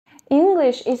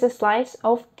English is a slice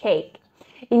of cake.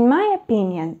 In my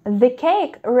opinion, the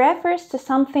cake refers to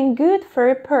something good for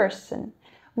a person.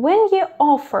 When you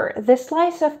offer the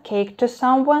slice of cake to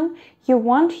someone, you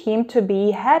want him to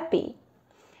be happy.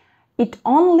 It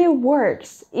only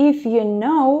works if you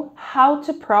know how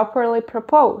to properly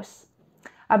propose,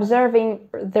 observing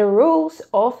the rules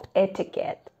of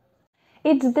etiquette.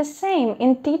 It's the same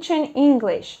in teaching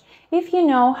English. If you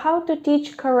know how to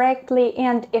teach correctly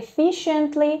and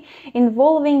efficiently,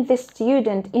 involving the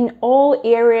student in all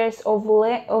areas of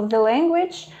the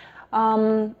language,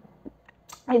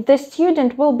 the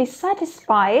student will be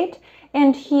satisfied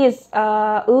and his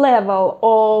level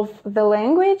of the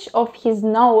language, of his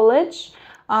knowledge,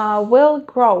 will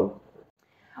grow.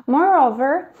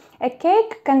 Moreover, a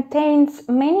cake contains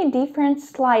many different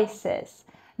slices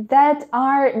that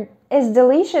are as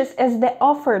delicious as the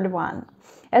offered one,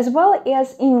 as well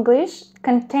as English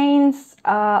contains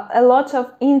a lot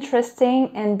of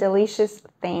interesting and delicious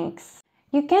things.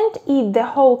 You can't eat the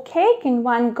whole cake in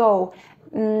one go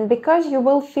because you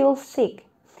will feel sick.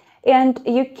 And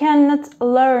you cannot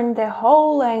learn the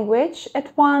whole language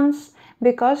at once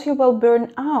because you will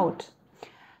burn out.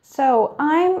 So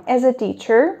I, as a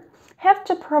teacher, have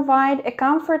to provide a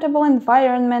comfortable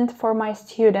environment for my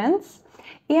students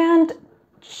and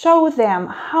show them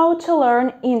how to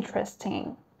learn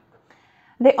interesting.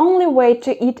 The only way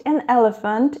to eat an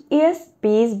elephant is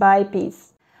piece by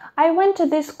piece. I went to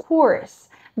this course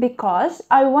because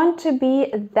I want to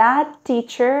be that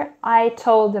teacher I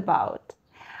told about.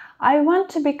 I want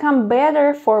to become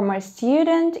better for my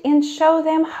student and show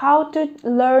them how to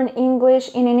learn English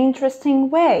in an interesting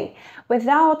way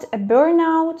without a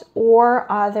burnout or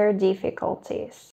other difficulties.